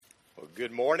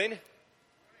Good morning.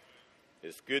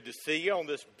 It's good to see you on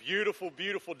this beautiful,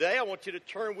 beautiful day. I want you to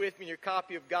turn with me in your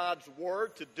copy of God's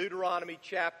Word to Deuteronomy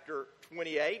chapter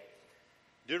 28.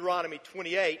 Deuteronomy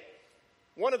 28.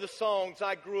 One of the songs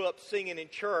I grew up singing in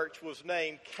church was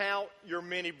named Count Your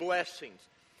Many Blessings.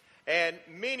 And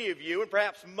many of you, and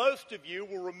perhaps most of you,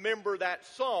 will remember that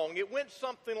song. It went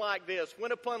something like this.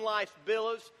 When upon life's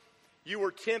billows you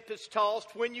were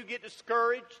tempest-tossed, when you get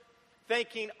discouraged,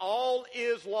 thinking all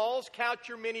is lost, count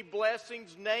your many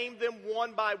blessings, name them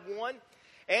one by one,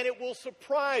 and it will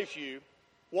surprise you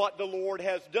what the Lord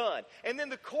has done. And then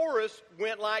the chorus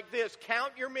went like this: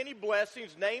 count your many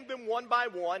blessings, name them one by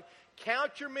one,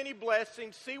 count your many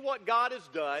blessings, see what God has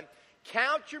done,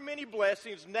 count your many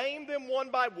blessings, name them one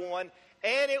by one,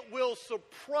 and it will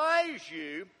surprise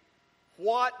you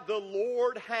what the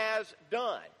Lord has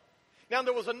done. Now,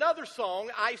 there was another song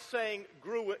I sang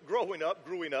growing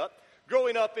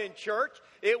up in church.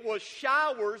 It was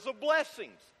Showers of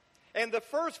Blessings. And the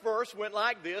first verse went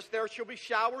like this: there shall be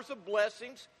showers of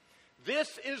blessings.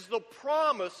 This is the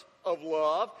promise of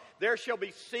love. There shall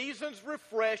be seasons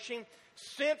refreshing,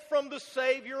 sent from the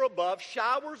Savior above.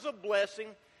 Showers of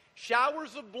blessing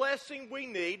we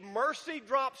need. Mercy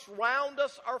drops round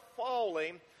us are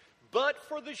falling, but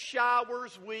for the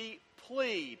showers we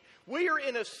plead. We are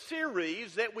in a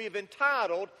series that we've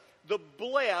entitled The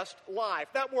Blessed Life.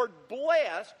 That word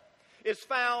blessed is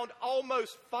found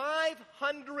almost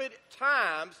 500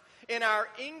 times in our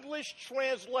English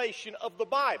translation of the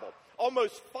Bible.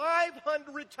 Almost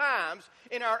 500 times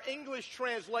in our English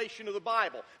translation of the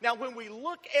Bible. Now, when we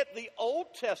look at the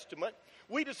Old Testament,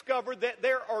 we discover that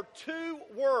there are two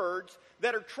words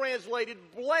that are translated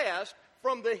blessed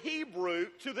from the Hebrew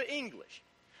to the English.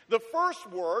 The first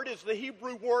word is the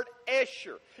Hebrew word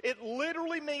esher. It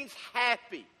literally means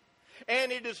happy.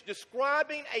 And it is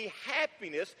describing a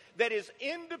happiness that is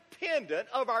independent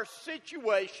of our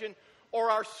situation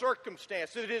or our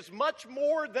circumstance. It is much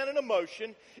more than an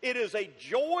emotion. It is a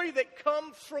joy that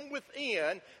comes from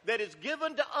within that is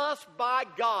given to us by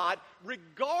God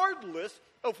regardless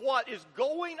of what is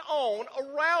going on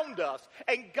around us.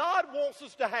 And God wants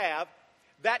us to have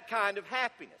that kind of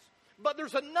happiness. But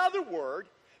there's another word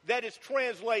that is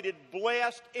translated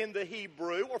blessed in the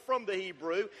Hebrew, or from the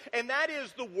Hebrew, and that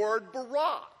is the word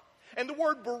barak. And the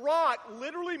word barak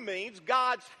literally means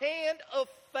God's hand of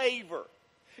favor.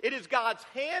 It is God's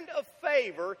hand of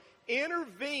favor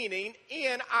intervening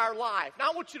in our life. Now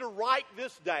I want you to write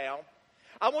this down.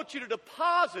 I want you to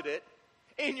deposit it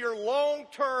in your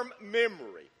long-term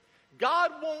memory.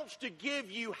 God wants to give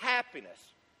you happiness,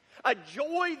 a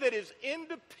joy that is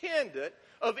independent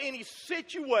of any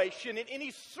situation and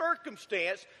any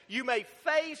circumstance you may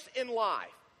face in life.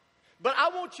 But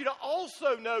I want you to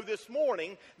also know this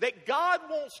morning that God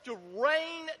wants to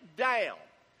rain down.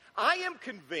 I am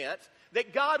convinced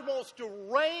that God wants to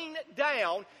rain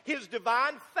down His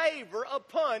divine favor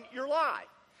upon your life.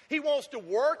 He wants to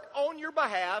work on your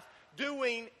behalf,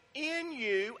 doing in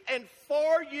you and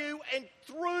for you and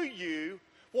through you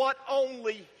what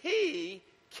only He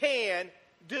can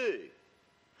do.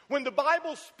 When the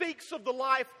Bible speaks of the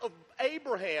life of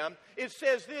Abraham, it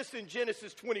says this in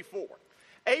Genesis 24.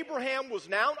 Abraham was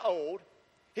now old,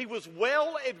 he was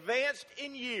well advanced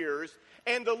in years,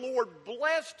 and the Lord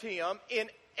blessed him in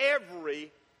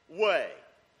every way.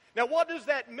 Now, what does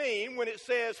that mean when it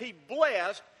says he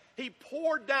blessed? He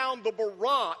poured down the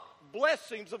barak,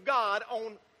 blessings of God,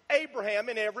 on Abraham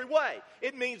in every way.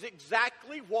 It means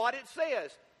exactly what it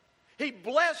says. He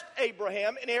blessed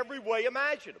Abraham in every way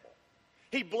imaginable.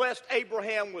 He blessed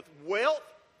Abraham with wealth.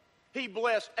 He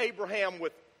blessed Abraham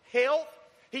with health.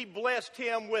 He blessed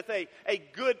him with a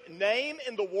good name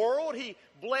in the world. He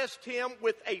blessed him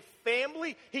with a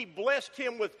family. He blessed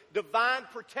him with divine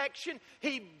protection.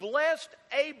 He blessed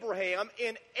Abraham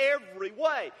in every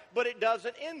way. But it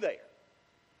doesn't end there.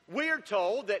 We're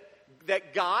told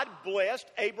that God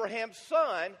blessed Abraham's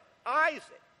son, Isaac.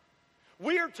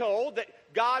 We're told that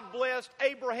God blessed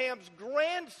Abraham's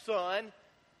grandson,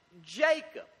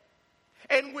 Jacob.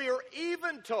 And we are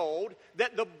even told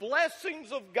that the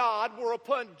blessings of God were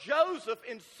upon Joseph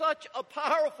in such a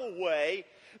powerful way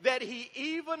that he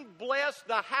even blessed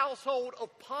the household of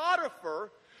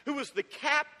Potiphar, who was the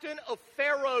captain of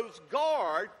Pharaoh's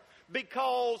guard,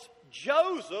 because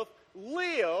Joseph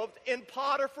lived in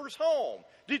Potiphar's home.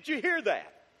 Did you hear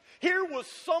that? Here was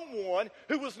someone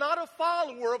who was not a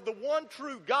follower of the one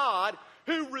true God,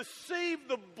 who received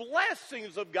the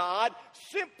blessings of God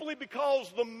simply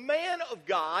because the man of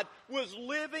God was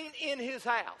living in his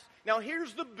house. Now,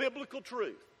 here's the biblical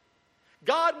truth.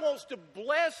 God wants to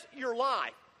bless your life,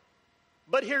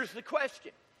 but here's the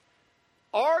question.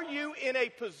 Are you in a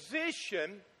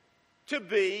position to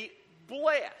be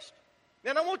blessed?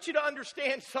 And I want you to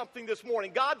understand something this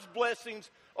morning. God's blessings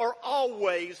are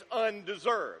always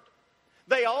undeserved.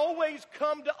 They always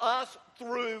come to us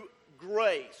through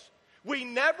grace. We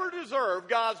never deserve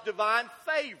God's divine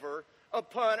favor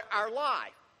upon our life.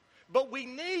 But we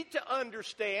need to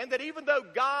understand that even though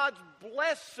God's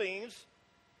blessings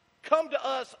come to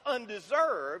us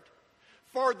undeserved,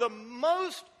 for the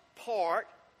most part,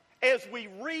 as we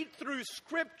read through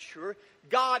Scripture,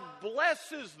 God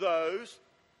blesses those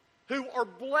who are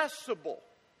blessable.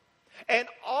 And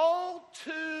all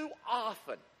too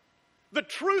often, the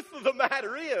truth of the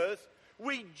matter is,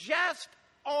 we just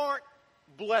aren't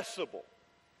blessable.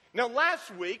 Now,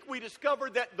 last week, we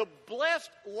discovered that the blessed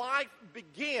life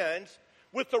begins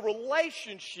with a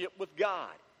relationship with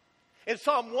God. In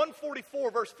Psalm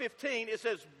 144, verse 15, it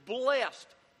says, blessed,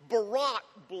 barak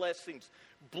blessings.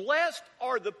 Blessed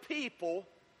are the people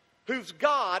whose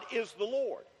God is the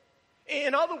Lord.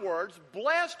 In other words,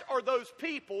 blessed are those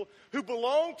people who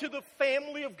belong to the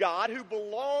family of God, who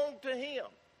belong to Him.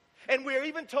 And we are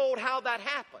even told how that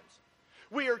happens.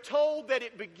 We are told that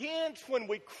it begins when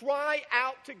we cry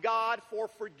out to God for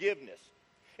forgiveness.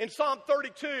 In Psalm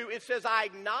 32, it says, I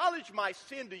acknowledge my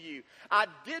sin to you. I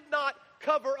did not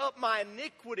cover up my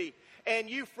iniquity, and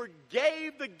you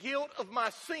forgave the guilt of my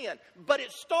sin. But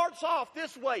it starts off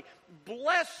this way.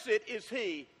 Blessed is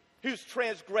he whose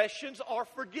transgressions are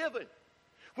forgiven.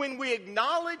 When we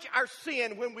acknowledge our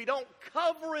sin, when we don't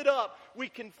cover it up, we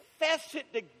confess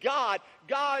it to God,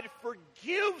 God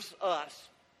forgives us.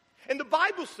 And the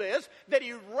Bible says that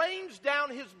He rains down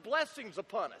His blessings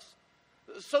upon us.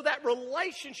 So that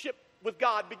relationship with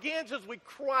God begins as we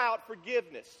cry out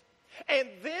forgiveness. And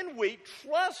then we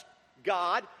trust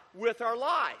God with our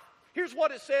life. Here's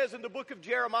what it says in the book of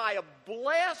Jeremiah.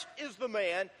 Blessed is the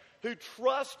man who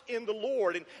trusts in the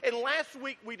Lord. And last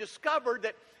week we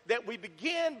discovered that we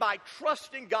begin by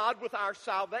trusting God with our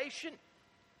salvation.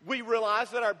 We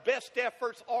realize that our best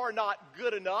efforts are not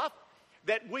good enough,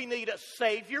 that we need a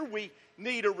Savior, we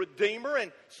need a Redeemer,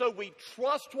 and so we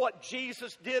trust what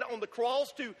Jesus did on the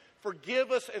cross to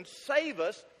forgive us and save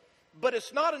us. But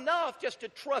it's not enough just to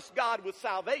trust God with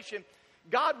salvation.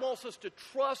 God wants us to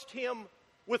trust Him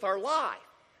with our life.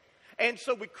 And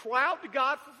so we cry out to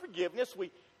God for forgiveness, we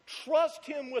trust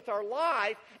Him with our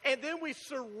life, and then we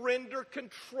surrender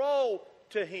control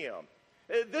to Him.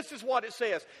 This is what it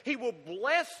says. He will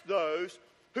bless those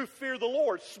who fear the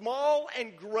Lord, small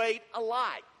and great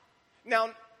alike.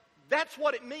 Now, that's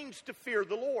what it means to fear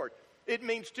the Lord. It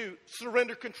means to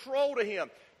surrender control to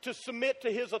Him, to submit to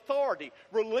His authority,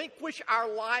 relinquish our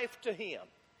life to Him.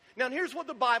 Now, here's what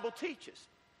the Bible teaches.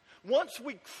 Once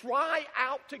we cry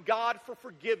out to God for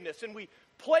forgiveness and we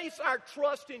place our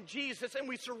trust in Jesus and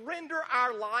we surrender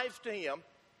our lives to Him,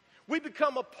 we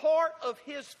become a part of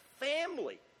His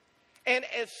family. And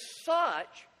as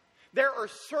such, there are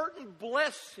certain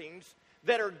blessings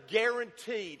that are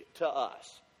guaranteed to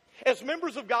us. As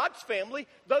members of God's family,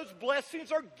 those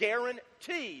blessings are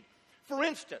guaranteed. For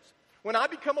instance, when I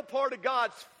become a part of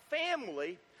God's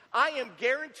family, I am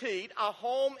guaranteed a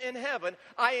home in heaven.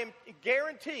 I am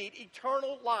guaranteed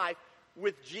eternal life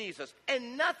with Jesus.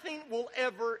 And nothing will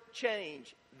ever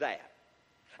change that.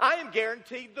 I am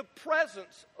guaranteed the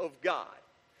presence of God.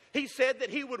 He said that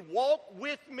He would walk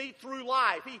with me through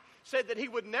life. He said that He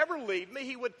would never leave me.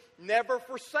 He would never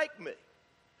forsake me.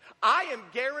 I am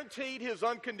guaranteed His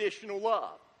unconditional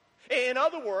love. In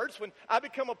other words, when I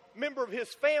become a member of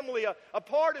His family, a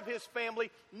part of His family,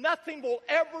 nothing will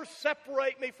ever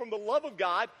separate me from the love of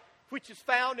God, which is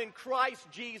found in Christ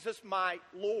Jesus my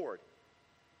Lord.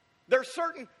 There are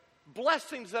certain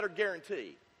blessings that are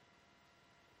guaranteed.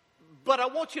 But I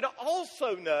want you to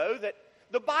also know that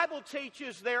the Bible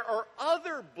teaches there are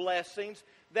other blessings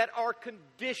that are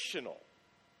conditional.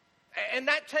 And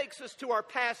that takes us to our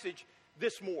passage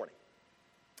this morning.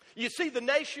 You see, the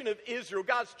nation of Israel,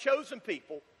 God's chosen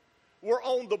people, were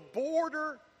on the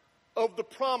border of the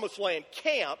promised land,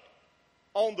 camped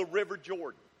on the river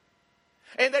Jordan.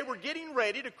 And they were getting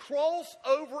ready to cross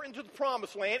over into the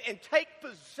promised land and take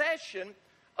possession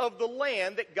of the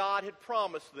land that God had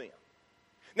promised them.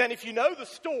 Now, if you know the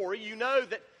story, you know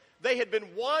that they had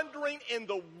been wandering in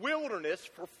the wilderness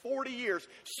for 40 years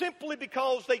simply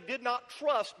because they did not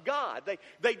trust God.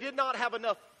 They did not have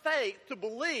enough faith to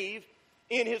believe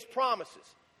in His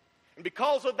promises. And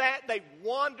because of that, they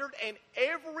wandered, and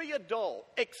every adult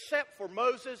except for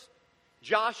Moses,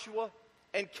 Joshua,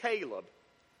 and Caleb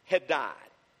had died.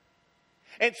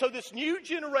 And so this new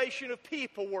generation of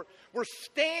people were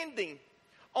standing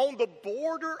on the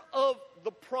border of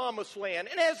the promised land.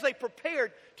 And as they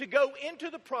prepared to go into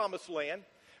the promised land,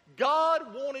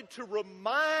 God wanted to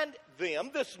remind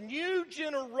them, this new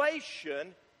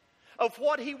generation, of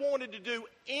what he wanted to do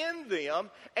in them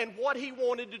and what he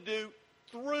wanted to do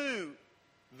through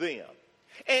them.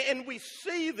 And we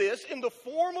see this in the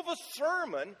form of a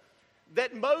sermon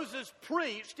that Moses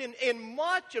preached in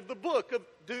much of the book of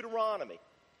Deuteronomy.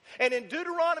 And in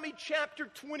Deuteronomy chapter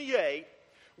 28,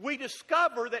 we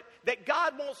discover that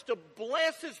God wants to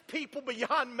bless his people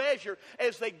beyond measure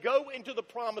as they go into the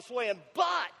promised land. But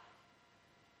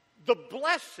the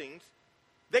blessings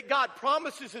that God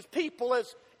promises his people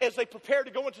as they prepare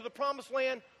to go into the promised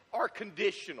land are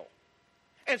conditional.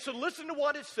 And so listen to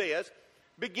what it says,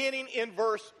 beginning in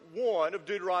verse 1 of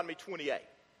Deuteronomy 28.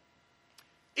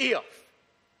 If.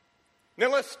 Now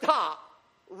let's stop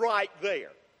right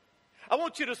there. I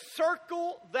want you to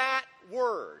circle that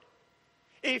word.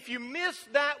 If you miss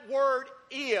that word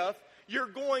if, you're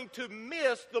going to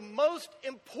miss the most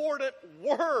important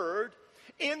word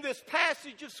in this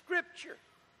passage of Scripture.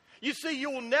 You see,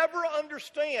 you'll never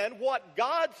understand what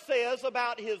God says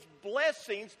about his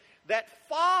blessings that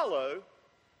follow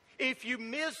if you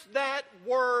miss that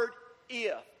word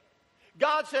if.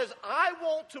 God says, I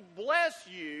want to bless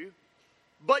you,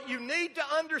 but you need to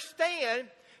understand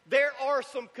there are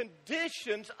some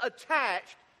conditions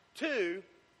attached to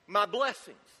my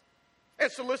blessings.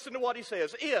 And so listen to what he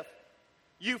says. If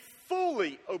you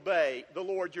fully obey the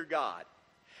Lord your God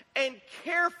and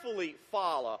carefully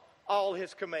follow all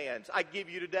his commands I give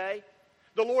you today,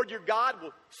 the Lord your God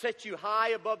will set you high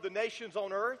above the nations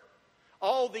on earth.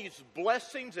 All these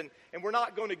blessings, and we're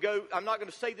not going to go, I'm not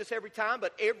going to say this every time,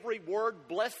 but every word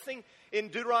blessing in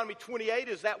Deuteronomy 28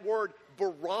 is that word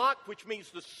barak, which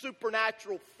means the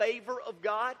supernatural favor of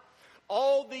God.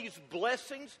 All these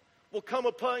blessings will come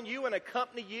upon you and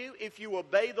accompany you if you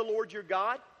obey the Lord your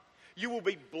God. You will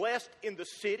be blessed in the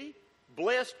city,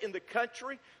 blessed in the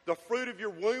country. The fruit of your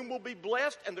womb will be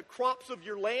blessed, and the crops of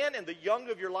your land, and the young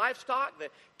of your livestock, the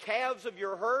calves of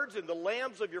your herds, and the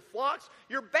lambs of your flocks.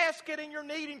 Your basket and your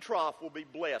kneading trough will be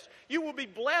blessed. You will be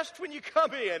blessed when you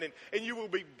come in, and you will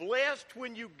be blessed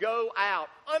when you go out.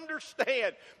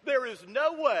 Understand, there is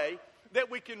no way that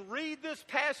we can read this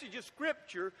passage of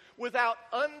Scripture without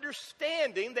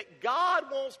understanding that God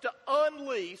wants to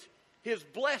unleash his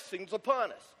blessings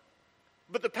upon us.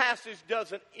 But the passage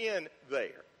doesn't end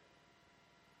there.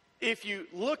 If you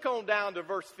look on down to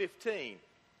verse 15,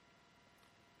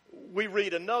 we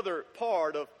read another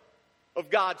part of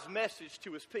God's message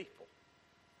to his people.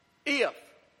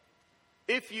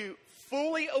 If you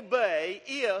fully obey,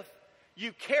 if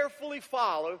you carefully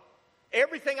follow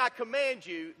everything I command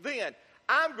you, then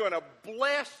I'm going to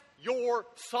bless your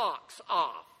socks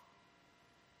off.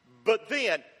 But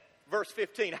then, verse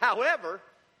 15, however,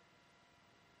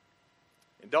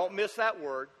 and don't miss that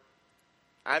word.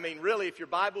 I mean, really, if your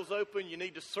Bible's open, you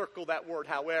need to circle that word,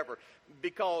 however,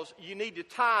 because you need to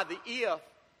tie the if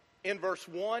in verse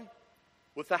 1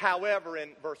 with the however in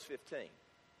verse 15.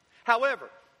 However,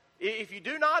 if you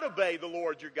do not obey the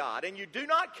Lord your God, and you do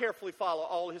not carefully follow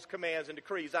all his commands and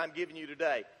decrees I'm giving you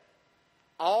today,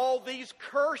 all these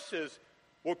curses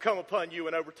will come upon you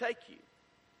and overtake you.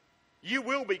 You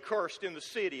will be cursed in the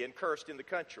city and cursed in the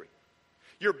country.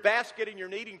 Your basket and your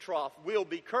kneading trough will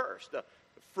be cursed. The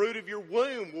fruit of your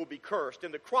womb will be cursed,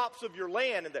 and the crops of your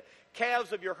land, and the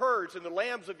calves of your herds, and the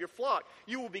lambs of your flock.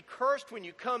 You will be cursed when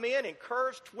you come in and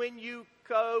cursed when you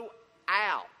go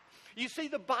out. You see,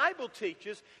 the Bible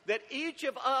teaches that each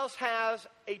of us has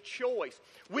a choice.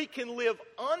 We can live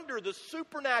under the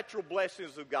supernatural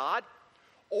blessings of God,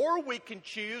 or we can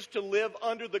choose to live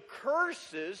under the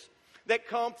curses that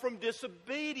come from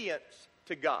disobedience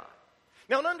to God.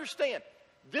 Now, understand,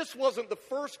 this wasn't the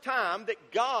first time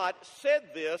that God said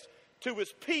this to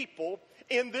his people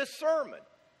in this sermon.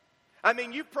 I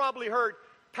mean, you've probably heard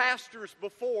pastors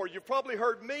before, you've probably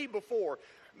heard me before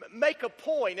make a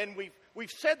point, and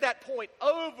we've said that point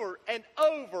over and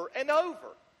over and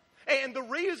over. And the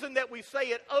reason that we say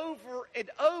it over and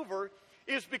over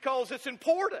is because it's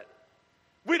important.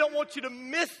 We don't want you to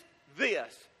miss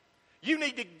this. You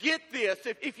need to get this.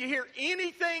 If you hear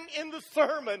anything in the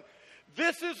sermon,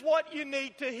 this is what you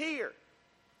need to hear.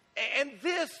 And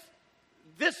this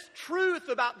truth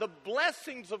about the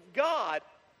blessings of God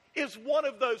is one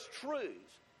of those truths.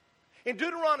 In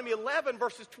Deuteronomy 11,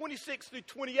 verses 26 through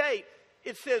 28,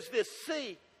 it says this,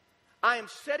 see, I am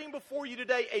setting before you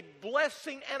today a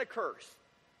blessing and a curse.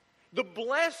 The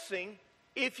blessing,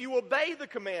 if you obey the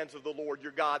commands of the Lord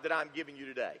your God that I'm giving you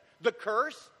today. The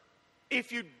curse,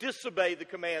 if you disobey the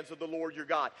commands of the Lord your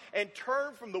God and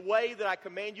turn from the way that I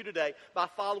command you today by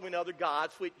following other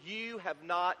gods which you have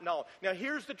not known. Now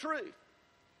here's the truth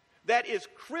that is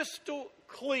crystal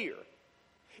clear.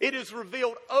 It is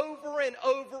revealed over and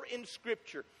over in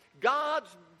Scripture. God's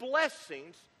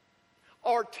blessings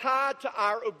are tied to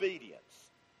our obedience.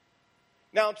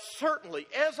 Now certainly,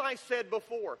 as I said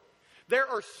before, there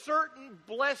are certain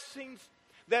blessings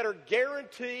that are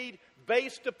guaranteed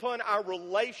based upon our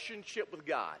relationship with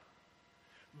God.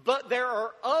 But there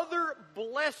are other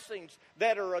blessings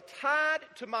that are tied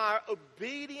to my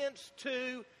obedience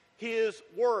to His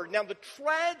Word. Now the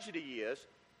tragedy is,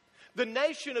 the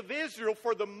nation of Israel,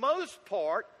 for the most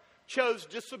part, chose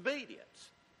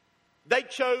disobedience. They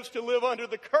chose to live under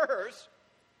the curse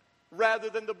rather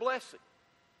than the blessing.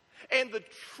 And the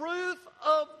truth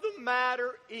of the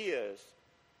matter is,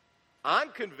 I'm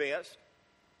convinced,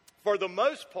 for the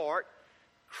most part,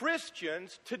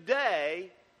 Christians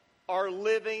today are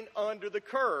living under the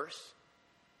curse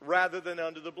rather than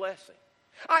under the blessing.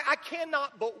 I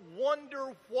cannot but wonder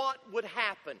what would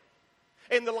happen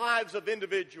in the lives of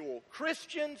individual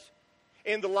Christians,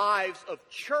 in the lives of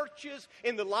churches,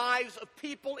 in the lives of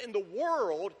people in the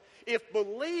world, if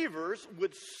believers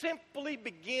would simply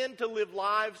begin to live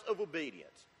lives of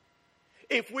obedience.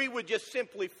 If we would just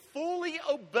simply fully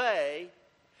obey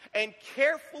and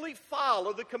carefully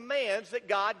follow the commands that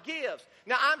God gives.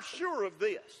 Now, I'm sure of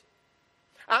this.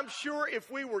 I'm sure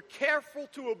if we were careful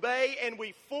to obey and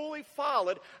we fully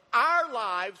followed, our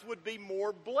lives would be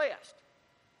more blessed.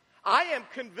 I am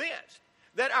convinced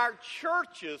that our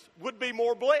churches would be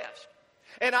more blessed.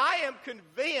 And I am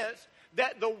convinced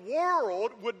that the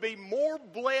world would be more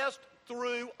blessed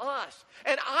through us.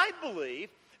 And I believe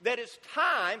that it's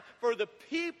time for the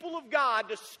people of God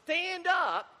to stand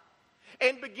up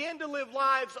and begin to live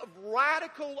lives of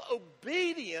radical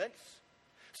obedience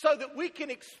so that we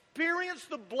can experience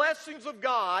the blessings of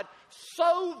God,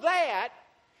 so that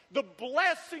the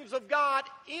blessings of God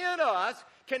in us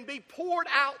can be poured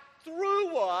out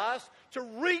through us to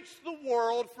reach the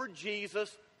world for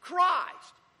Jesus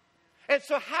Christ. And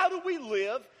so how do we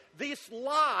live this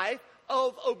life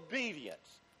of obedience?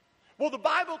 Well, the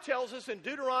Bible tells us in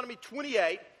Deuteronomy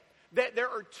 28 that there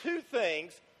are two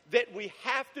things that we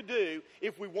have to do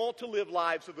if we want to live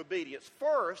lives of obedience.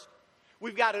 First,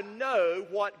 we've got to know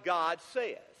what God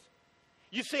says.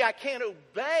 You see, I can't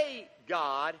obey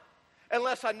God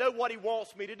unless I know what He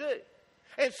wants me to do.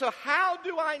 And so how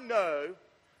do I know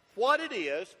what it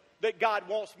is that God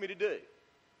wants me to do?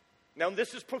 Now,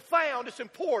 this is profound. It's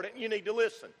important. You need to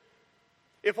listen.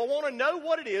 If I want to know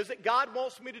what it is that God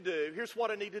wants me to do, here's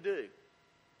what I need to do.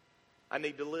 I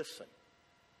need to listen.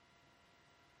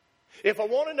 If I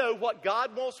want to know what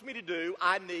God wants me to do,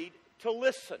 I need to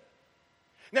listen.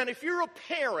 Now, if you're a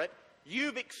parent,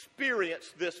 you've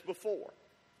experienced this before.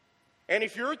 And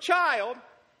if you're a child,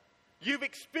 you've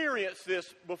experienced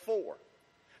this before.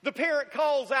 The parent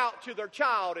calls out to their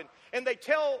child and they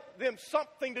tell them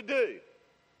something to do.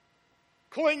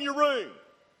 Clean your room.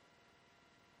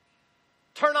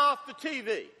 Turn off the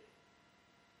TV.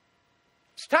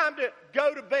 It's time to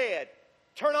go to bed.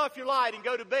 Turn off your light and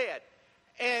go to bed.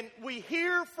 And we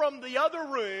hear from the other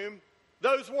room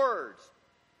those words.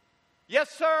 Yes,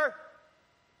 sir.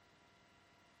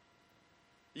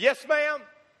 Yes, ma'am.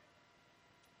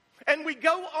 And we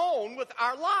go on with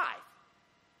our life.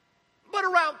 But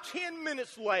around 10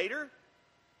 minutes later,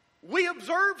 we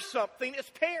observe something as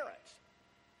parents.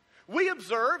 We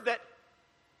observe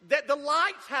that the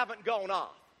lights haven't gone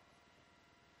off.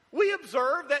 We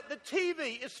observe that the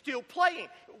TV is still playing.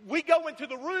 We go into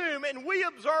the room and we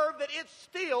observe that it's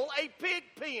still a pig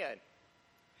pen.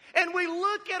 And we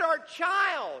look at our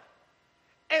child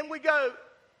and we go,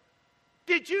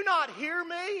 did you not hear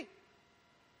me?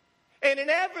 And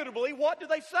inevitably, what do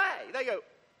they say? They go,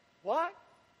 what?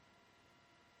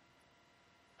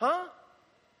 Huh?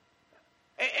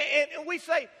 And we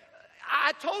say,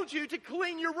 I told you to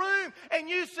clean your room. And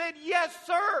you said, yes,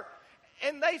 sir.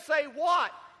 And they say,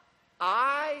 what?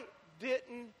 I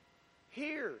didn't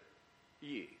hear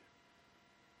you.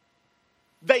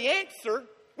 They answer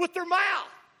with their mouth.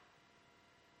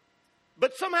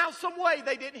 But somehow, some way,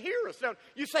 they didn't hear us. Now,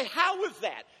 you say, how is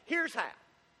that? Here's how.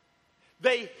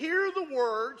 They hear the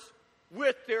words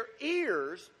with their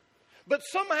ears, but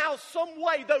somehow, some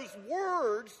way, those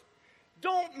words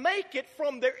don't make it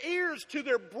from their ears to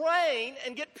their brain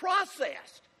and get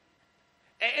processed.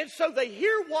 And so they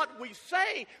hear what we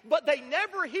say, but they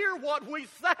never hear what we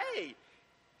say.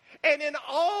 And in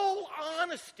all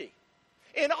honesty,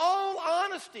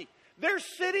 they're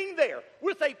sitting there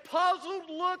with a puzzled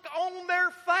look on their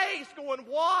face going,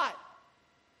 what?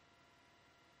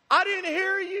 I didn't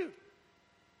hear you.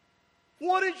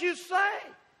 What did you say?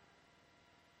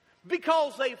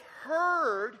 Because they've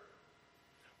heard,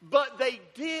 but they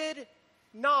did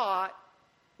not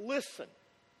listen.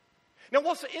 Now,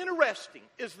 what's interesting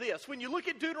is this. When you look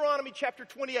at Deuteronomy chapter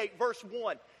 28, verse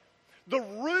 1, the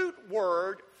root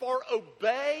word for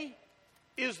obey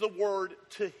is the word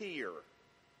to hear.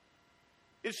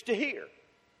 It's to hear.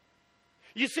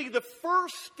 You see, the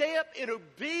first step in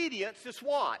obedience is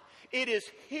what? It is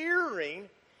hearing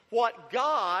what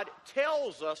God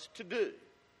tells us to do.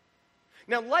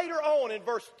 Now, later on in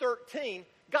verse 13,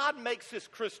 God makes this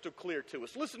crystal clear to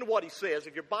us. Listen to what he says.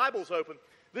 If your Bible's open,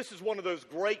 this is one of those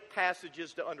great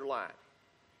passages to underline.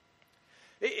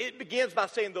 It begins by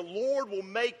saying, the Lord will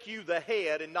make you the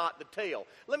head and not the tail.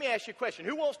 Let me ask you a question.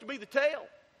 Who wants to be the tail?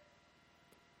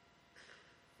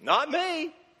 Not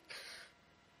me.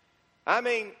 I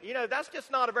mean, that's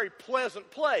just not a very pleasant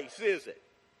place, is it?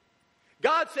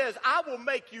 God says, I will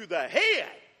make you the head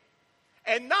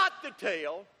and not the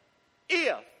tail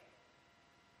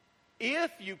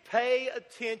if you pay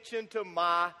attention to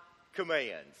my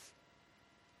commands.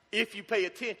 If you pay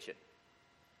attention.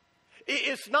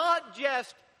 It's not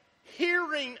just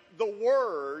hearing the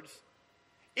words,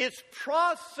 it's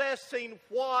processing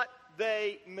what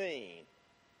they mean.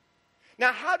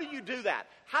 Now, how do you do that?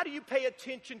 How do you pay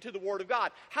attention to the Word of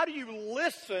God? How do you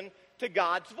listen to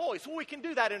God's voice? Well, we can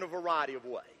do that in a variety of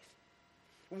ways.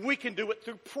 We can do it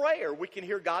through prayer. We can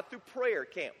hear God through prayer,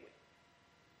 can't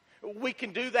we? We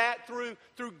can do that through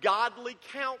godly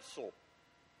counsel,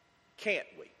 can't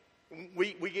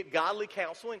we? We get godly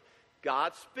counsel and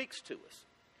God speaks to us.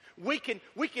 We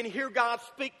can hear God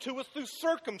speak to us through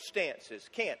circumstances,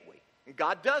 can't we? And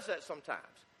God does that sometimes.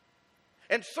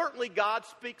 And certainly God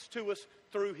speaks to us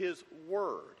through His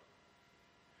Word.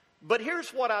 But here's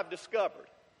what I've discovered.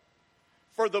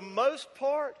 For the most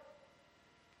part,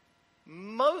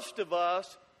 most of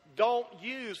us don't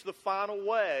use the final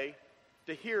way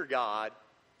to hear God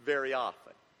very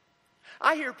often.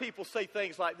 I hear people say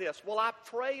things like this, well, I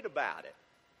prayed about it.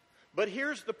 But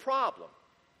here's the problem.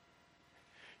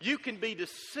 You can be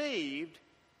deceived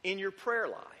in your prayer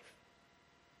life.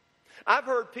 I've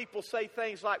heard people say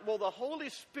things like, well, the Holy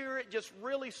Spirit just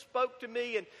really spoke to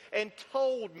me and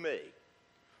told me.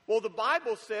 Well, the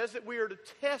Bible says that we are to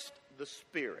test the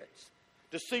spirits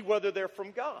to see whether they're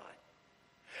from God.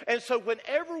 And so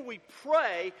whenever we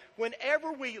pray,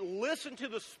 whenever we listen to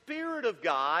the Spirit of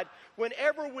God,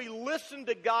 whenever we listen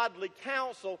to godly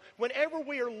counsel, whenever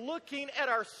we are looking at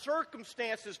our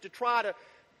circumstances to try to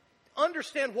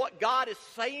understand what God is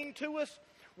saying to us,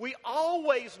 we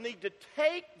always need to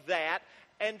take that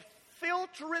and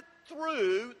filter it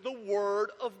through the Word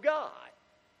of God.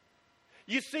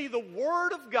 You see, the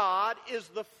Word of God is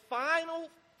the final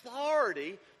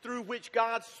authority through which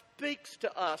God speaks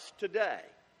to us today.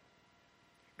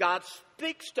 God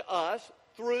speaks to us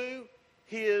through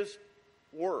His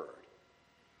Word.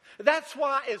 That's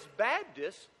why as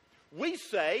Baptists, we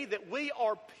say that we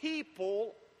are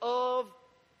people of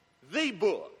the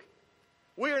book.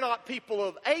 We are not people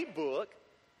of a book.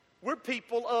 We're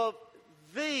people of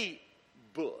the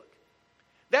book.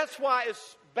 That's why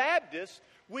as Baptists,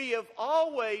 we have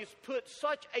always put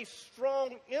such a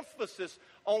strong emphasis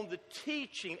on the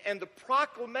teaching and the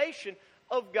proclamation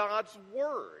of God's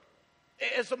Word.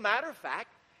 As a matter of fact,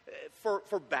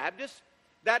 for Baptists,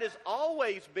 that has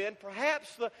always been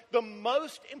perhaps the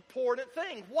most important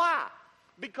thing. Why?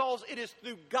 Because it is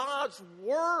through God's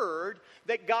Word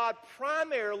that God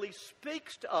primarily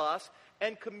speaks to us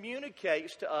and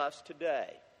communicates to us today.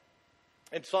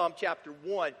 In Psalm chapter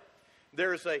 1,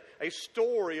 there's a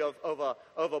story of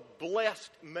a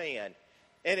blessed man.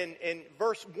 And in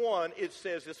verse 1, it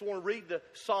says this. I want to read the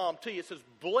psalm to you. It says,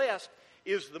 blessed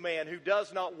is the man who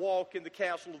does not walk in the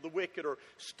counsel of the wicked, or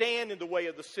stand in the way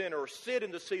of the sinner, or sit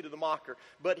in the seat of the mocker.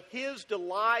 But his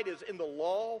delight is in the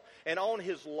law, and on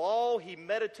his law he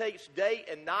meditates day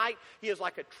and night. He is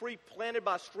like a tree planted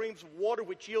by streams of water,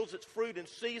 which yields its fruit in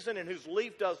season, and whose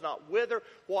leaf does not wither.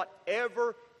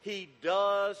 Whatever he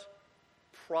does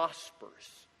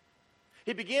prospers.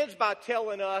 He begins by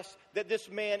telling us that this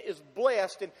man is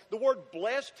blessed. And the word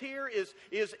blessed here is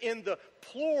in the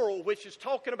plural, which is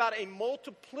talking about a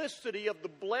multiplicity of the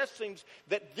blessings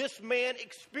that this man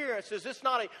experiences. It's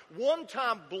not a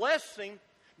one-time blessing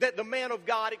that the man of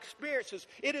God experiences.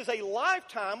 It is a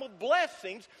lifetime of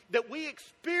blessings that we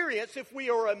experience if we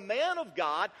are a man of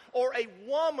God or a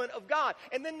woman of God.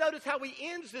 And then notice how he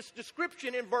ends this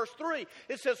description in verse 3.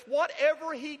 It says,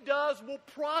 whatever he does will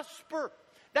prosper.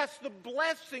 That's the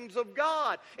blessings of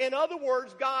God. In other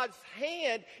words, God's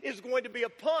hand is going to be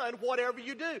upon whatever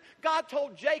you do. God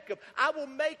told Jacob, I will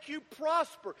make you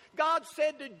prosper. God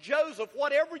said to Joseph,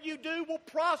 whatever you do will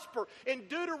prosper. In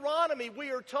Deuteronomy,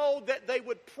 we are told that they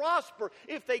would prosper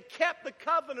if they kept the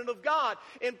covenant of God.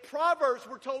 In Proverbs,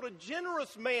 we're told a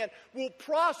generous man will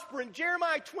prosper. In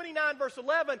Jeremiah 29, verse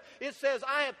 11, it says,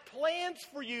 I have plans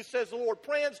for you, says the Lord,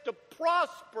 plans to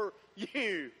prosper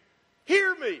you.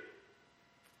 Hear me.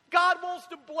 God wants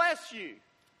to bless you.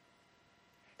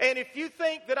 And if you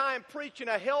think that I am preaching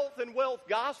a health and wealth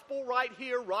gospel right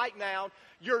here, right now,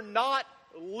 you're not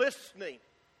listening.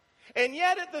 And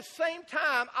yet at the same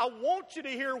time, I want you to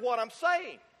hear what I'm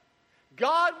saying.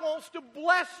 God wants to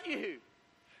bless you.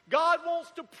 God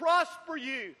wants to prosper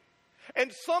you.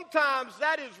 And sometimes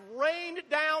that is rained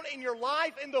down in your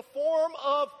life in the form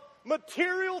of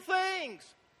material things.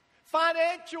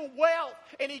 Financial wealth,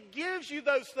 and He gives you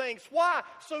those things. Why?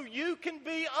 So you can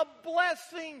be a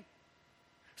blessing.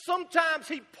 Sometimes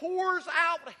He pours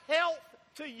out health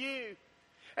to you,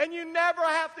 and you never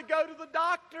have to go to the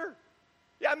doctor.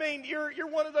 I mean, you're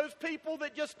one of those people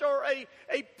that just are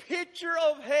a picture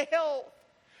of health.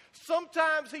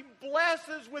 Sometimes He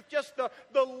blesses with just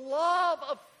the love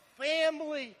of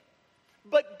family.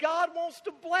 But God wants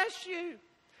to bless you.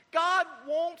 God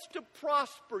wants to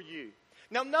prosper you.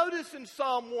 Now notice in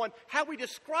Psalm 1 how He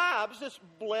describes this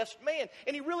blessed man.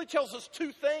 And He really tells us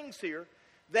two things here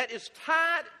that is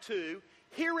tied to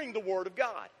hearing the Word of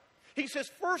God. He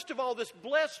says, first of all, this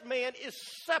blessed man is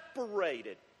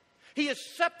separated. He is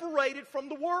separated from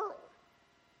the world.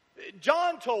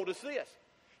 John told us this.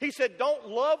 He said, don't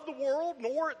love the world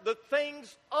nor the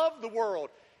things of the world.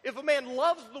 If a man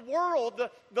loves the world,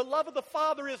 the love of the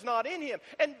Father is not in him.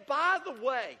 And by the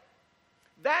way,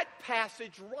 that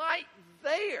passage right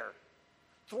there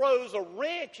throws a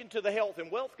wrench into the health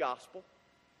and wealth gospel.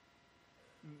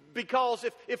 Because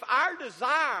if our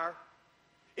desire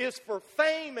is for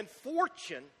fame and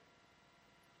fortune,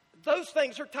 those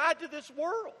things are tied to this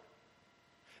world.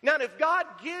 Now, if God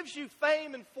gives you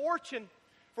fame and fortune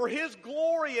for His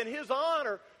glory and His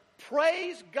honor,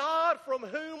 praise God from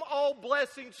whom all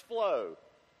blessings flow.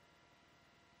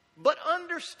 But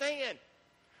understand,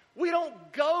 we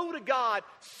don't go to God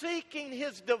seeking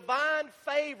His divine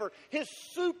favor, His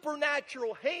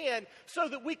supernatural hand, so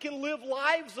that we can live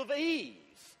lives of ease.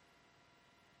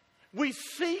 We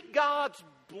seek God's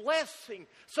blessing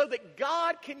so that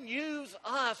God can use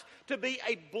us to be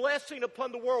a blessing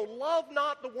upon the world. Love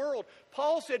not the world.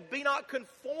 Paul said, be not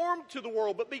conformed to the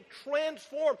world, but be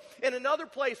transformed. In another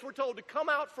place, we're told to come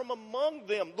out from among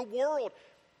them, the world,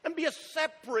 and be a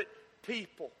separate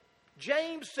people.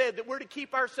 James said that we're to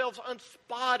keep ourselves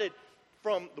unspotted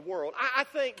from the world. I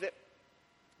think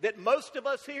that most of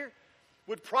us here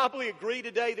would probably agree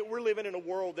today that we're living in a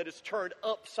world that is turned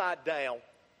upside down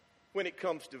when it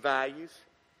comes to values.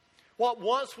 What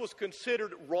once was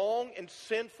considered wrong and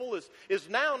sinful is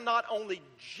now not only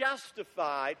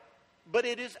justified, but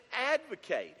it is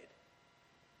advocated.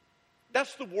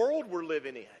 That's the world we're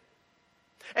living in.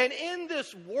 And in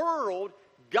this world,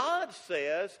 God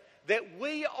says that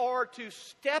we are to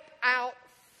step out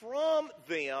from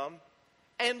them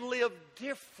and live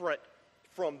different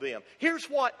from them. Here's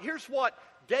what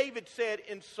David said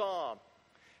in Psalm.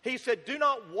 He said, do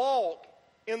not walk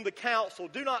in the counsel.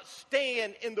 Do not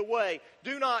stand in the way.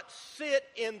 Do not sit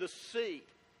in the seat.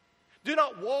 Do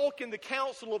not walk in the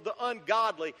counsel of the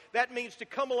ungodly. That means to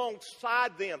come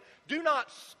alongside them. Do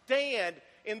not stand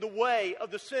in the way of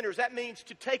the sinners. That means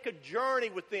to take a journey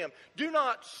with them. Do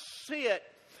not sit.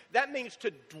 That means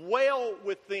to dwell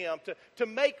with them, to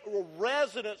make a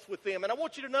residence with them. And I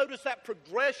want you to notice that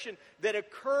progression that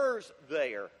occurs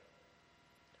there.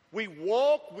 We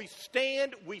walk, we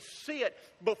stand, we sit.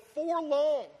 Before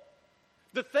long,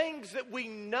 the things that we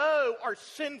know are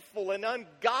sinful and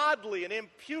ungodly and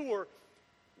impure,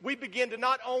 we begin to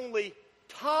not only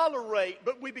tolerate,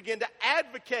 but we begin to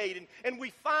advocate, and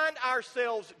we find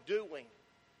ourselves doing.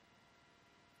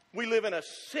 We live in a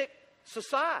sick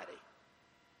society.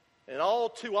 And all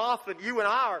too often, you and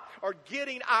I are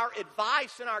getting our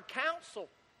advice and our counsel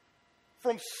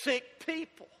from sick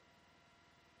people.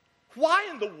 Why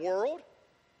in the world,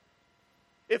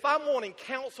 if I'm wanting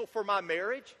counsel for my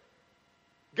marriage,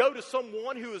 go to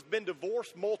someone who has been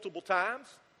divorced multiple times?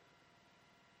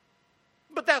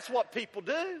 But that's what people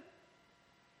do.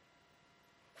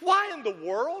 Why in the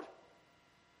world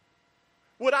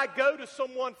would I go to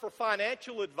someone for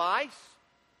financial advice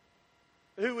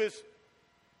who has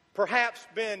perhaps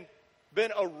been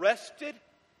arrested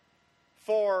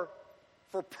for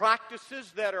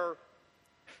practices that are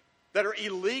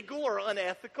illegal or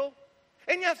unethical?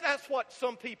 And yes, that's what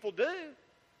some people do.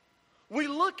 We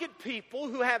look at people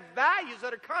who have values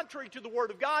that are contrary to the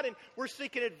Word of God, and we're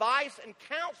seeking advice and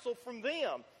counsel from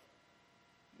them.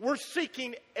 We're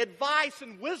seeking advice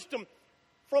and wisdom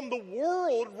from the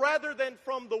world rather than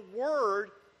from the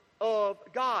Word of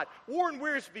God. Warren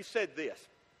Wiersbe said this.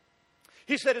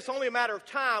 He said, it's only a matter of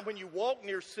time when you walk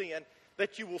near sin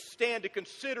that you will stand to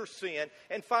consider sin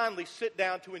and finally sit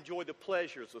down to enjoy the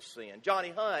pleasures of sin.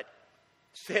 Johnny Hunt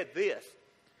said this.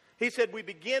 He said, we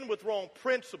begin with wrong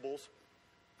principles,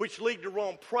 which lead to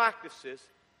wrong practices,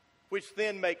 which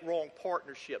then make wrong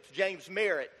partnerships. James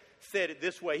Merritt said it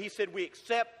this way. He said, we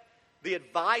accept the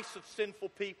advice of sinful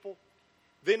people,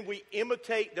 then we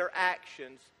imitate their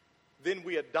actions, then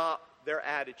we adopt their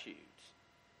attitudes.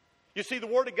 You see, the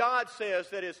Word of God says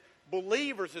that as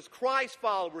believers, as Christ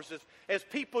followers, as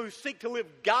people who seek to live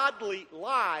godly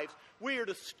lives, we are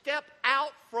to step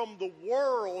out from the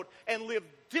world and live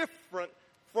different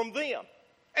from them.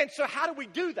 And so how do we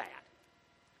do that?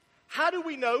 How do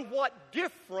we know what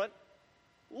different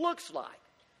looks like?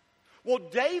 Well,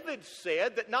 David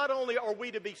said that not only are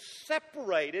we to be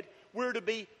separated, we're to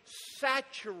be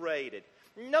saturated.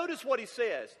 Notice what he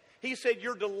says. He said,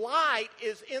 your delight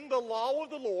is in the law of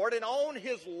the Lord, and on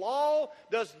his law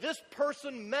does this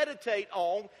person meditate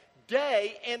on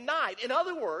day and night. In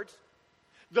other words,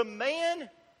 the man,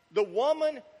 the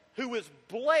woman who is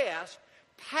blessed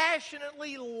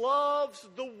passionately loves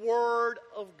the Word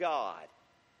of God.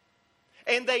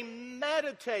 And they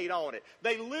meditate on it.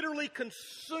 They literally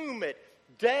consume it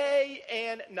day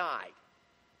and night.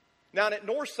 Now at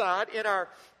Northside,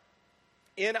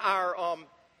 in our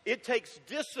It Takes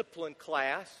Discipline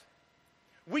class,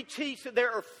 we teach that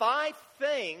there are 5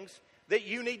 things that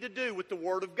you need to do with the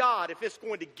Word of God if it's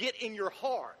going to get in your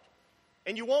heart.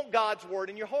 And you want God's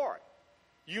Word in your heart.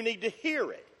 You need to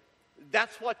hear it.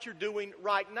 That's what you're doing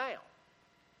right now.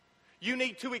 You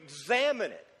need to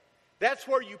examine it. That's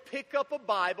where you pick up a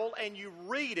Bible and you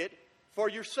read it for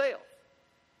yourself.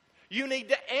 You need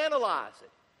to analyze it.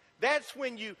 That's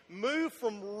when you move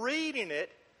from reading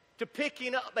it to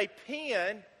picking up a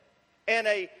pen and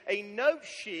a note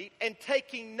sheet and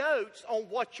taking notes on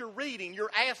what you're reading.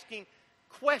 You're asking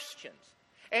questions.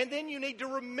 And then you need to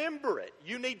remember it.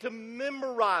 You need to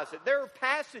memorize it. There are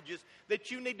passages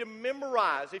that you need to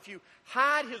memorize. If you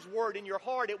hide His Word in your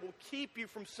heart, it will keep you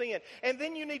from sin. And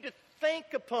then you need to think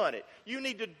upon it. You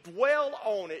need to dwell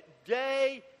on it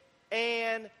day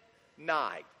and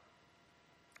night.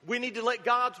 We need to let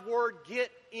God's Word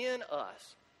get in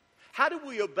us. How do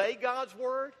we obey God's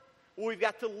Word? Well, we've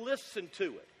got to listen to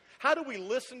it. How do we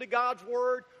listen to God's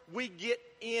Word? We get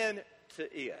into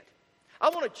it. I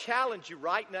want to challenge you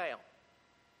right now,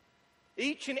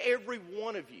 each and every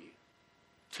one of you,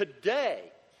 today,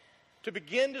 to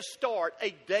begin to start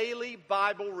a daily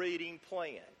Bible reading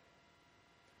plan.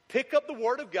 Pick up the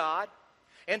Word of God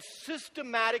and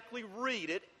systematically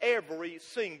read it every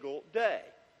single day.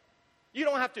 You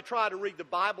don't have to try to read the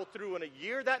Bible through in a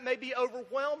year. That may be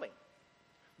overwhelming.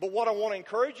 But what I want to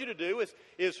encourage you to do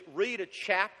is read a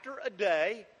chapter a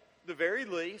day, the very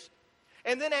least,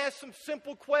 and then ask some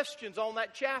simple questions on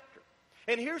that chapter.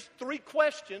 And here's 3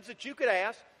 questions that you could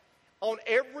ask on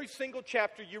every single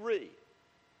chapter you read.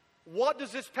 What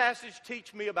does this passage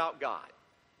teach me about God?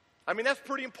 I mean, that's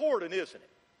pretty important, isn't it?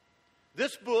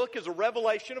 This book is a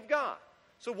revelation of God.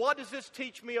 So what does this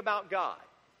teach me about God?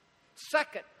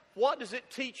 Second, what does it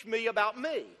teach me about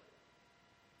me?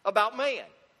 About man?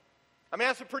 I mean,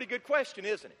 that's a pretty good question,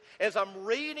 isn't it? As I'm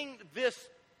reading this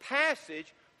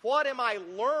passage, what am I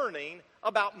learning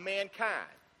about mankind?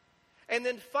 And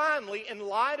then finally, in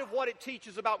light of what it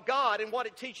teaches about God and what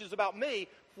it teaches about me,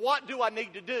 what do I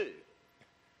need to do?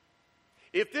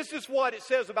 If this is what it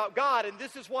says about God and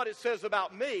this is what it says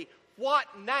about me, what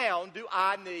now do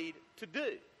I need to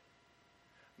do?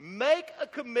 Make a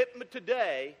commitment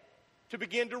today to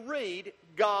begin to read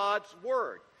God's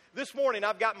Word. This morning,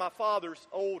 I've got my father's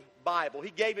old Bible. He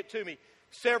gave it to me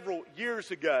several years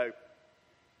ago.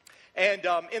 And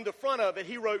in the front of it,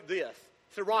 he wrote this.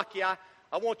 He said, Rocky, I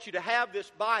want you to have this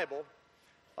Bible.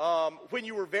 When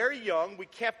you were very young, we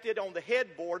kept it on the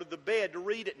headboard of the bed to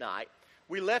read at night.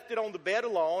 We left it on the bed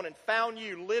alone and found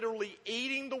you literally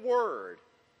eating the Word.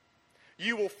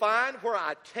 You will find where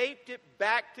I taped it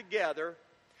back together.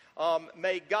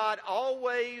 May God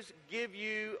always give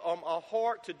you a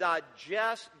heart to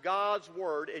digest God's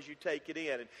Word as you take it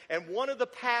in. And one of the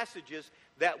passages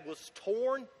that was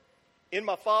torn in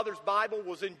my father's Bible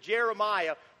was in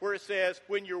Jeremiah, where it says,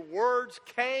 when your words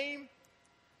came,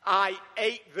 I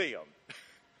ate them.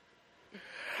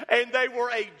 And they were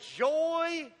a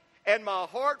joy and my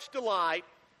heart's delight,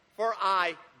 for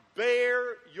I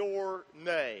bear your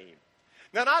name.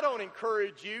 Now, I don't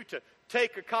encourage you to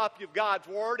take a copy of God's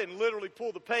Word and literally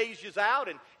pull the pages out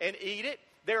and eat it.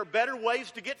 There are better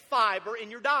ways to get fiber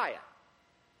in your diet.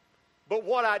 But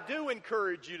what I do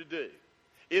encourage you to do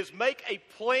is make a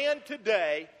plan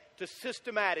today to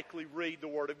systematically read the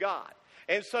Word of God.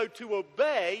 And so to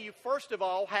obey, you first of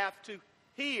all have to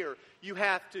hear. You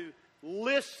have to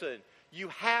listen. You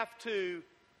have to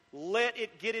let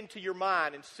it get into your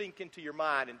mind and sink into your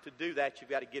mind. And to do that, you've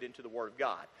got to get into the Word of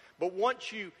God. But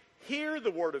once you hear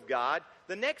the Word of God,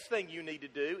 the next thing you need to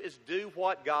do is do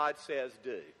what God says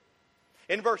do.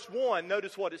 In verse 1,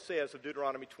 notice what it says of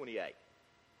Deuteronomy 28.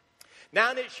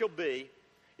 Now it shall be,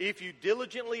 if you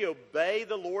diligently obey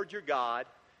the Lord your God,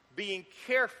 being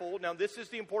careful, now this is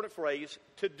the important phrase,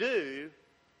 to do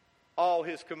all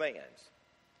His commands.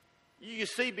 You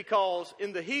see, because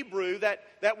in the Hebrew, that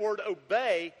word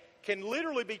obey can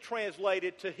literally be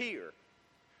translated to hear.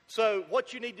 So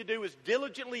what you need to do is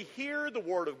diligently hear the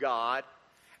Word of God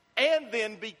and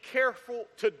then be careful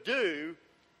to do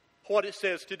what it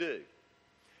says to do.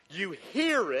 You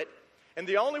hear it, and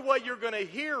the only way you're going to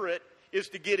hear it is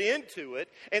to get into it.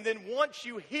 And then once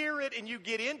you hear it and you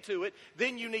get into it,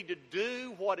 then you need to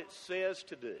do what it says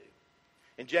to do.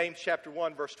 In James chapter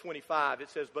 1, verse 25, it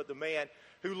says, "But the man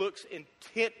who looks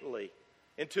intently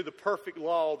into the perfect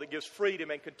law that gives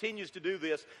freedom and continues to do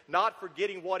this, not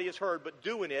forgetting what he has heard, but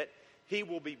doing it, he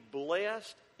will be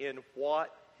blessed in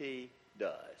what he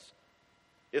does."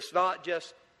 It's not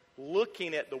just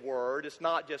looking at the Word. It's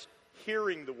not just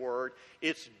hearing the Word.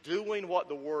 It's doing what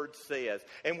the Word says.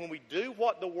 And when we do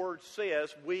what the Word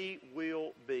says, we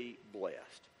will be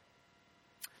blessed.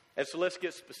 And so let's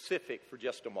get specific for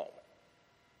just a moment.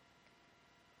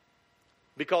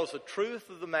 Because the truth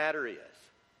of the matter is,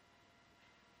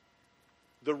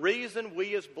 the reason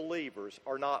we as believers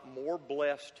are not more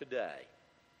blessed today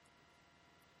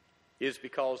is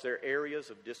because there are areas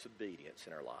of disobedience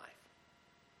in our life.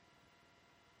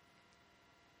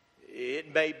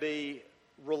 It may be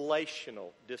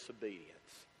relational disobedience.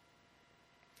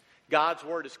 God's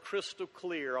Word is crystal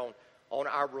clear on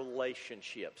our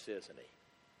relationships, isn't He?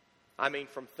 I mean,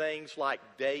 from things like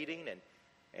dating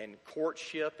and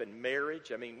courtship and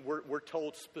marriage. I mean, we're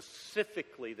told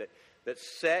specifically that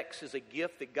sex is a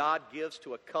gift that God gives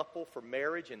to a couple for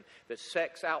marriage, and that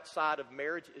sex outside of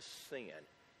marriage is sin.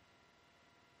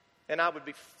 And I would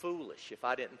be foolish if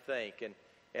I didn't think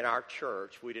in our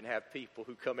church we didn't have people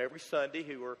who come every Sunday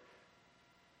who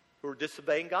are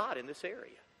disobeying God in this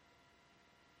area.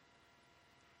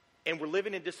 And we're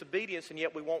living in disobedience, and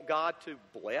yet we want God to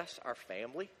bless our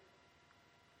family.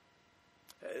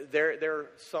 There are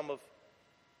some of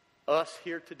us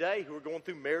here today who are going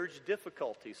through marriage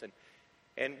difficulties,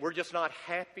 and we're just not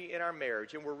happy in our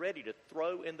marriage, and we're ready to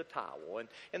throw in the towel.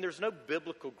 And there's no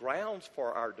biblical grounds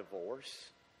for our divorce.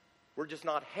 We're just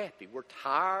not happy. We're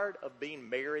tired of being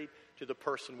married to the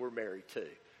person we're married to.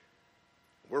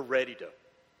 We're ready to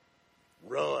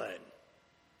run.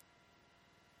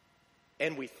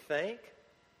 And we think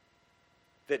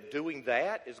that doing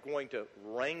that is going to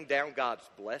rain down God's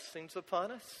blessings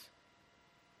upon us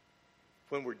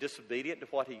when we're disobedient to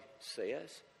what He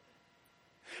says.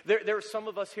 There are some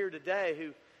of us here today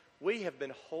who we have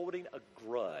been holding a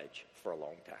grudge for a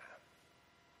long time.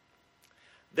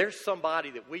 There's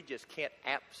somebody that we just can't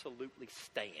absolutely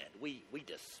stand. We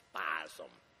despise them.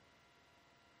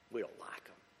 We don't like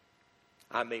them.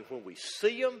 I mean, when we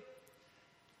see them,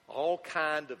 all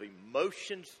kinds of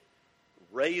emotions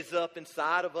raise up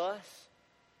inside of us,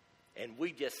 and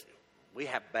we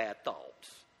have bad thoughts.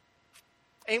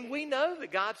 And we know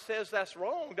that God says that's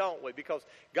wrong, don't we? Because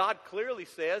God clearly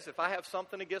says if I have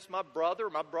something against my brother, or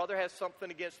my brother has something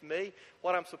against me,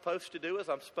 what I'm supposed to do is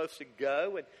I'm supposed to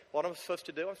go, and what I'm supposed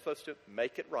to do, I'm supposed to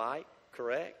make it right,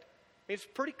 correct? I mean, it's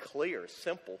pretty clear,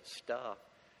 simple stuff.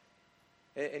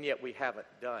 And yet we haven't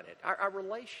done it. Our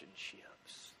relationships.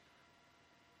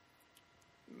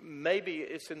 Maybe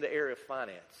it's in the area of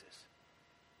finances.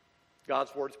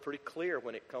 God's Word is pretty clear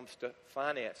when it comes to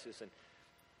finances and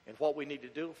what we need to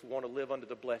do if we want to live under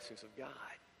the blessings of God.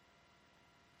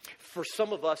 For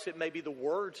some of us, it may be the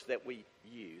words that we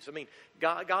use. I mean,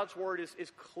 God's Word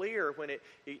is clear when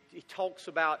He talks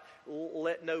about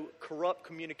let no corrupt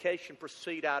communication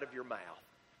proceed out of your mouth.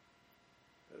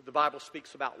 The Bible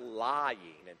speaks about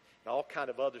lying and all kind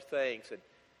of other things.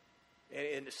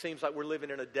 And it seems like we're living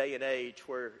in a day and age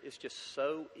where it's just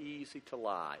so easy to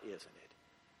lie, isn't it?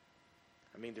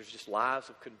 I mean, there's just lies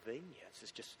of convenience.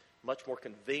 It's just much more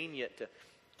convenient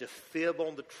to fib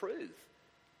on the truth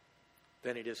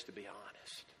than it is to be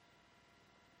honest.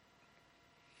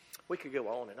 We could go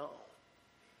on and on.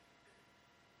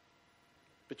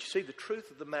 But But you see, the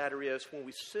truth of the matter is, when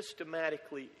we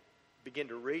systematically begin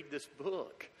to read this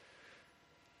book,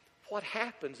 what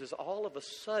happens is all of a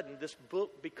sudden this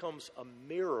book becomes a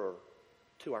mirror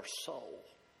to our soul.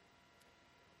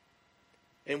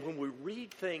 And when we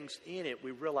read things in it, we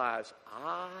realize,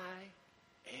 I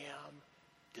am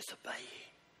disobeying.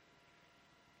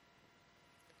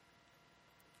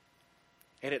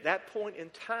 And at that point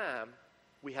in time,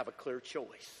 we have a clear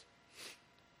choice.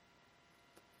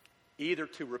 Either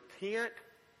to repent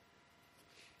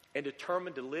and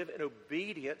determine to live in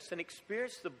obedience and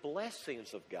experience the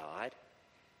blessings of God,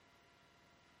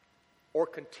 or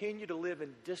continue to live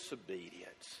in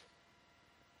disobedience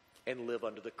and live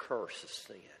under the curse of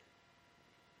sin.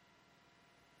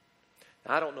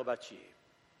 Now, I don't know about you,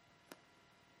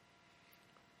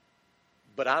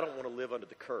 but I don't want to live under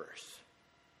the curse.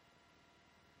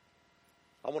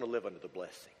 I want to live under the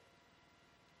blessing.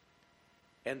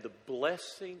 And the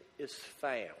blessing is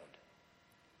found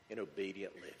in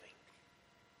obedient living.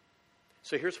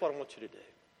 So here's what I want you to do.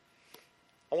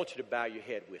 I want you to bow your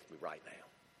head with me right now.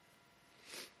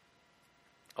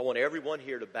 I want everyone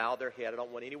here to bow their head. I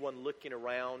don't want anyone looking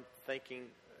around thinking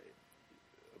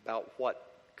about what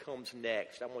comes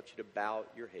next. I want you to bow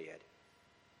your head.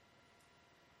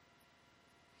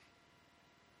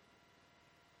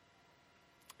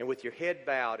 And with your head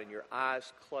bowed and your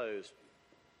eyes closed,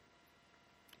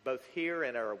 both here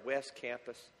and our West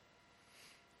Campus,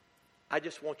 I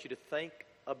just want you to think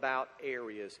about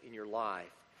areas in your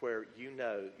life where you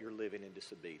know you're living in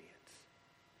disobedience.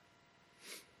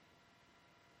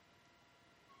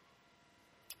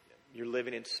 You're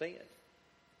living in sin.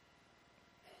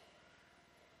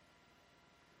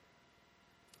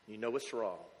 You know it's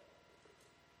wrong.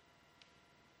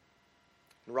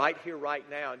 Right here, right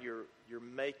now, you're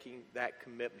making that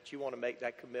commitment. You want to make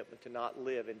that commitment to not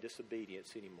live in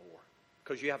disobedience anymore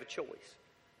because you have a choice.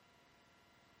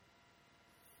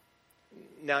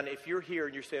 Now, if you're here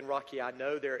and you're saying, Rocky, I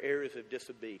know there are areas of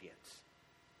disobedience,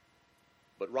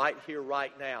 but right here,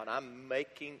 right now, and I'm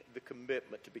making the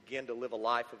commitment to begin to live a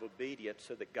life of obedience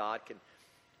so that God can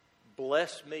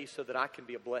bless me so that I can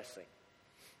be a blessing.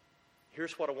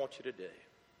 Here's what I want you to do.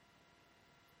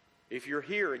 If you're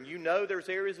here and you know there's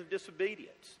areas of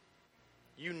disobedience,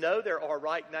 you know there are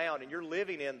right now, and you're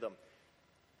living in them,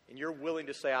 and you're willing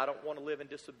to say, I don't want to live in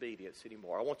disobedience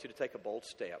anymore, I want you to take a bold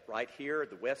step right here at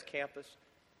the West Campus,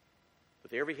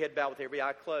 with every head bowed, with every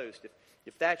eye closed.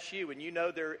 If that's you and you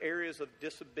know there are areas of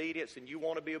disobedience and you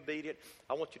want to be obedient,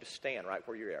 I want you to stand right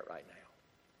where you're at right now.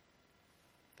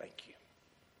 Thank you.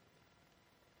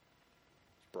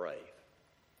 It's brave.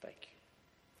 Thank you.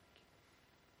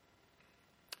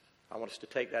 I want us to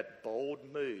take that bold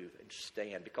move and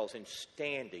stand, because in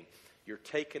standing, you're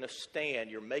taking a stand.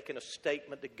 You're making a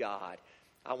statement to God.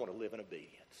 I want to live in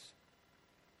obedience.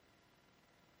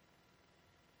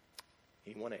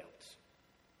 Anyone else?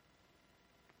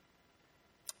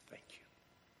 Thank you.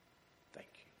 Thank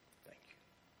you. Thank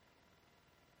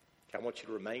you. I want you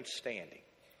to remain standing.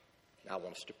 I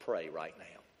want us to pray right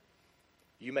now.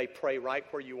 You may pray right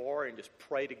where you are and just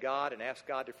pray to God and ask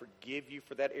God to forgive you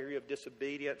for that area of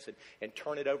disobedience and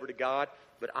turn it over to God.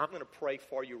 But I'm going to pray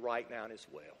for you right now as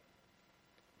well.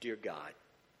 Dear God,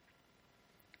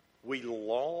 we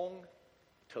long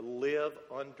to live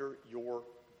under your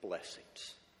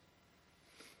blessings.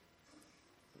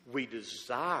 We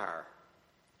desire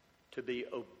to be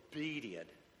obedient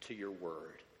to your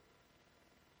word.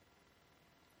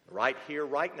 Right here,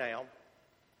 right now,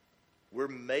 we're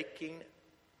making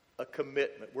a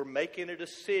commitment. We're making a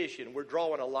decision. We're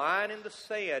drawing a line in the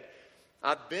sand.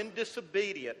 I've been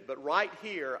disobedient, but right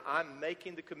here, I'm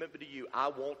making the commitment to you. I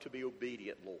want to be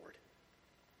obedient, Lord.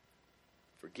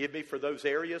 Forgive me for those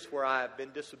areas where I have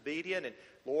been disobedient. And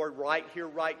Lord, right here,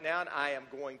 right now, I am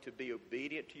going to be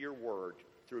obedient to your word.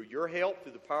 Through your help,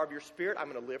 through the power of your Spirit, I'm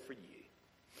going to live for you.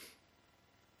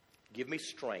 Give me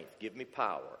strength. Give me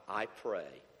power. I pray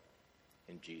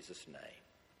in Jesus' name.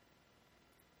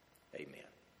 Amen.